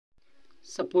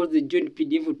Suppose the joint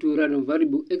PDF of two random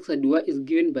variable x and y is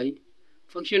given by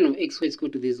function of xy is equal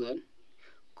to this one.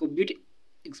 Compute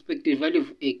expected value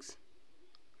of x,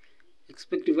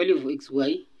 expected value of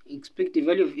xy, expected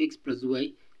value of x plus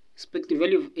y, expected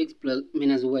value of x plus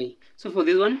minus y. So for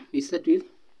this one, we start with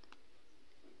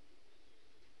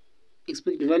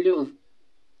expected value of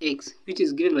x, which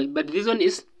is given by, but this one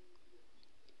is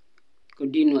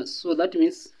continuous. So that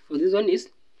means for this one is,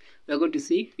 we are going to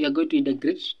see, we are going to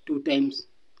integrate two times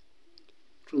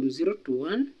from 0 to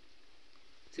 1,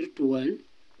 0 to 1,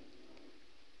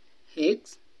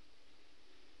 x,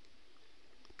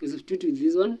 we substitute with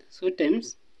this one, so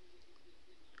times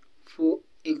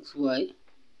 4xy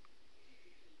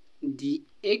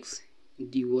dx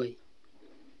dy.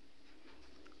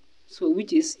 So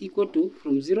which is equal to,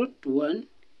 from 0 to 1,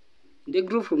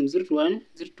 integral from 0 to 1,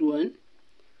 0 to 1,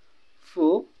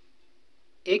 4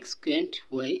 x squared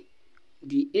y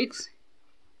dx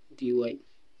dy.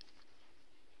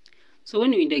 So when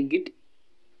we integrate,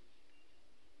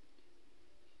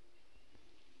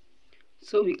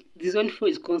 so this one 4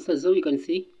 is constant, so we can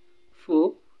say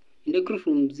 4 integral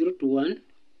from 0 to 1,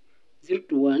 0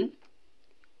 to 1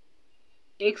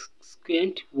 x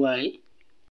squared y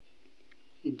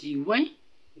dy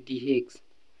dx.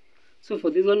 So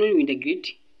for this one, when we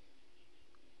integrate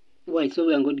y, so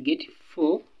we are going to get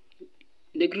 4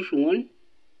 integral from 1,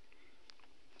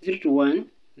 0 to 1,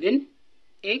 then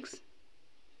x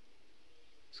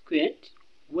squared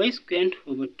y squared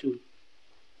over 2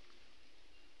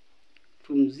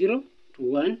 from 0 to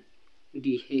 1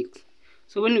 dx.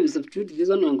 So when we substitute this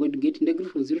one, we are going to get integral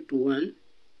from 0 to 1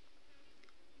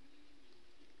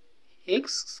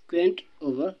 x squared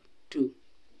over 2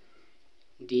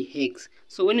 dx.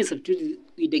 So when we substitute,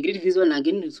 we integrate this one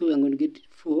again, so we are going to get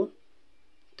 4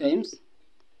 times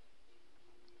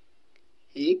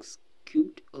x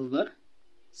cubed over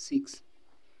 6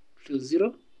 from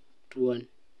 0 to 1.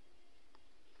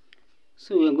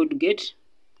 So we are going to get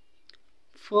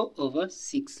 4 over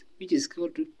 6, which is equal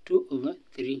to 2 over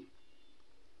 3.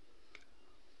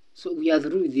 So we are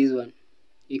through with this one.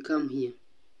 We come here.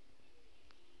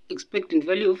 Expected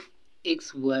value of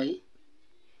xy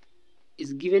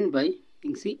is given by, you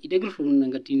can see, integral from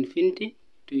negative infinity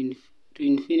to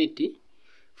infinity,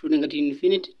 from negative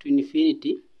infinity to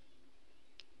infinity,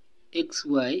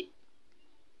 xy,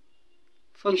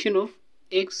 function of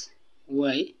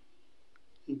xy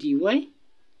dy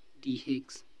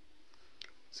dx.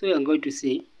 So we are going to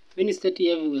say, when you start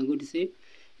here, we are going to say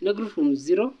integral from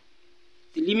 0,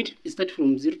 the limit is start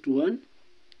from 0 to 1,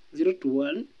 0 to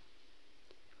 1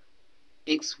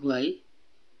 xy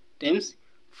times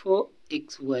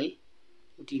 4xy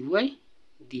dy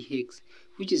dx,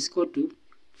 which is equal to,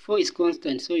 4 is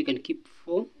constant, so you can keep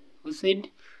 4 outside.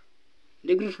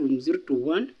 Integral from 0 to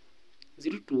 1,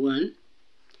 0 to 1.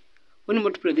 When you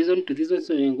multiply this one to this one,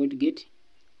 so we are going to get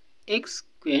x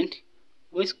squared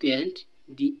y squared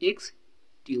dx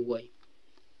dy.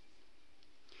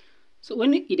 So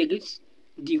when we integrate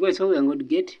dy, so we are going to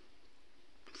get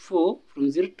 4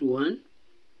 from 0 to 1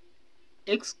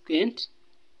 x squared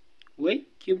y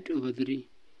cubed over 3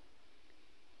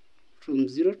 from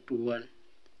 0 to 1,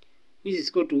 which is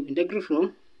equal to integral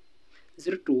from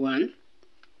 0 to 1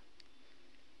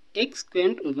 x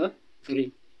squared over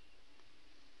 3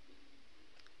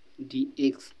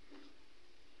 dx.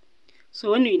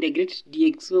 So when we integrate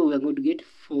dx, so we are going to get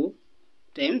 4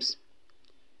 times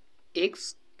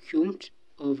x cubed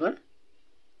over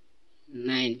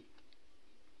 9,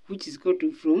 which is equal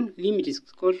to, from limit is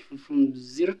equal to from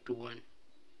 0 to 1.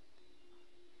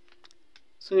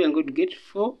 So we are going to get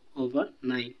 4 over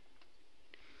 9.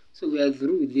 So we are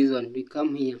through with this one. We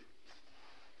come here.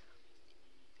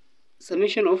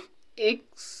 Summation of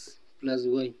x plus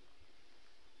y.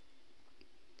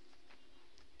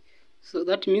 So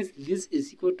that means this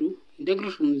is equal to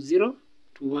integral from 0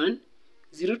 to 1,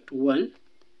 0 to 1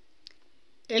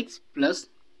 x plus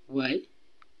y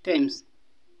times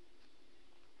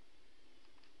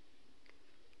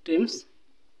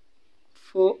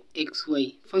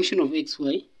 4xy, function of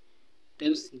xy,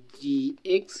 times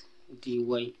dx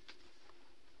dy.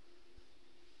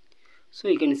 So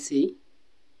you can say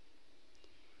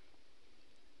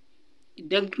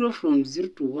integral from 0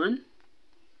 to 1,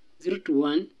 0 to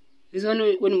 1, this one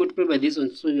when multiplied by this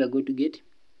one, so we are going to get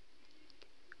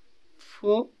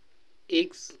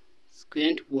 4x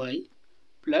squared y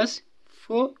plus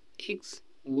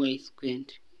 4xy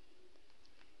squared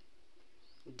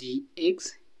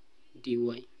dx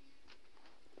dy.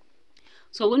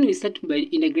 So when we start by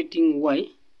integrating y,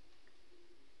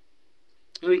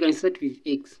 we can start with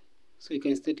x. So we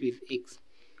can start with x.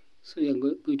 So we are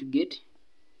going to get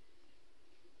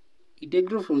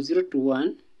integral from 0 to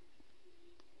 1,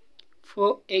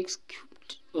 4x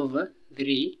cubed over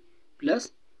 3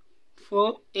 plus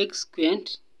 4x squared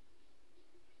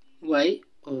y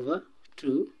over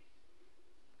 2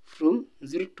 from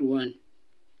 0 to 1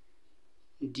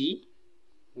 dy.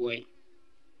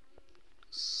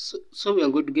 So we are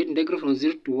going to get integral from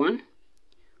 0 to 1,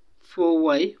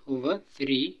 4y over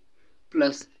 3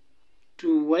 plus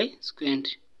 2y squared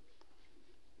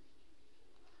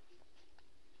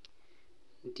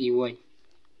dy.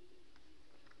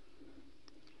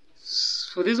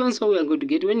 For this one, so we are going to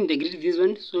get, when integrate this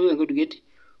one, so we are going to get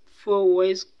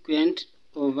 4y squared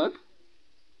over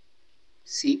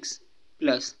 6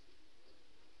 plus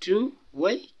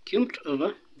 2y cubed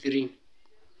over 3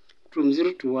 from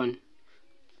 0 to 1.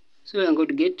 So we are going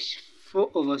to get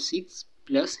 4 over 6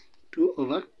 plus 2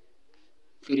 over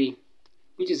 3,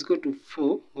 which is equal to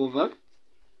 4 over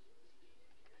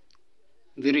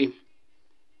 3.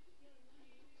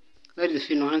 That is the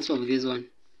final answer of this one.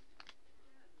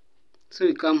 So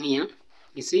we come here,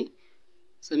 you see,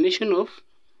 summation of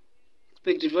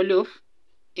expected value of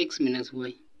x minus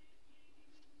y.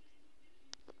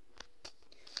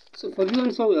 So for this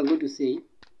one, so we are going to say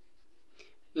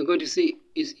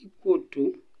is equal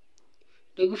to,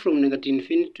 take from negative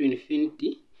infinity to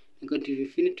infinity, negative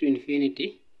infinity to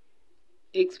infinity,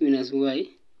 x minus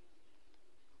y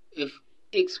f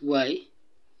xy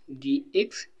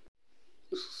dx.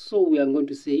 So we are going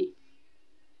to say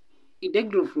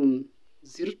integral from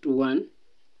 0 to 1,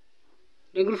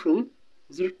 integral from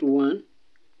 0 to 1,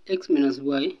 x minus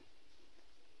y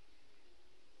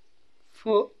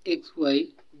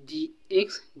 4xy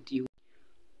dx dy.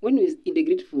 When we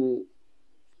integrate for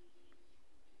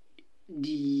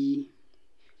the,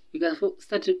 we can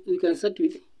start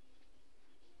with,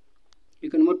 we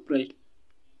can multiply.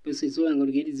 So I'm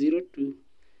going to get 0 to,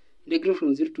 integral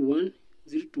from 0 to 1,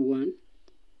 0 to 1,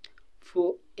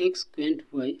 4x squared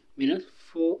y minus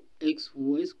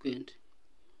 4xy squared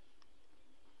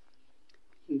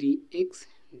dx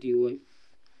dy.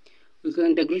 We can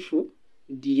integrate for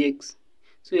dx.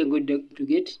 So we are going to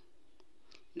get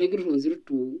integral from 0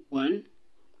 to 1,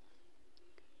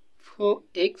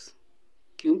 4x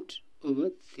cubed over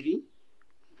 3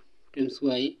 times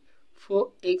y,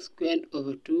 4x squared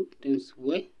over 2 times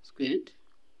y squared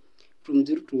from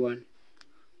 0 to 1.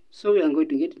 So we are going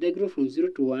to get integral from 0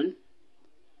 to 1,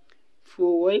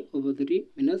 4y over 3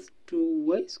 minus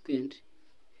 2y squared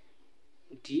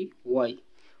dy.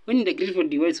 When integrate for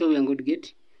dy, so we are going to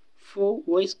get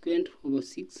 4y squared over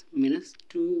 6 minus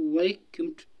 2y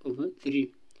cubed over 3.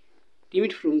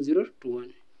 Limit from 0 to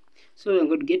 1. So we are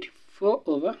going to get 4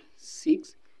 over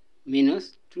 6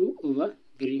 minus 2 over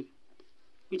 3,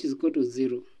 which is equal to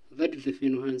 0. That is the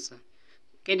final answer.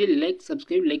 Kindly like,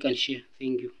 subscribe, like and share.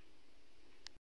 Thank you.